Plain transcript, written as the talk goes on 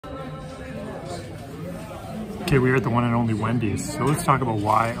Okay, we are at the one and only Wendy's. So let's talk about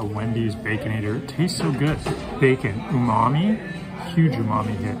why a Wendy's Baconator tastes so good. Bacon, umami, huge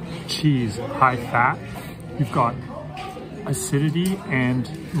umami hit. Cheese, high fat. You've got acidity and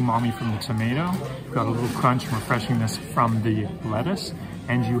umami from the tomato. You've got a little crunch and refreshingness from the lettuce.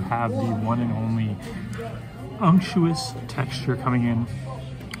 And you have the one and only unctuous texture coming in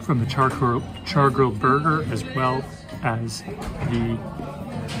from the char-grilled burger as well as the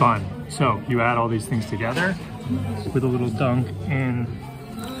bun. So you add all these things together with a little dunk in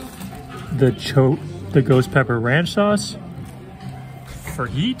the ghost pepper ranch sauce for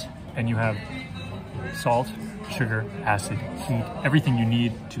heat, and you have salt, sugar, acid, heat, everything you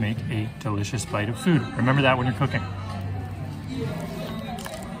need to make a delicious bite of food. Remember that when you're cooking.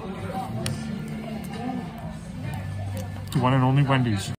 The one and only Wendy's.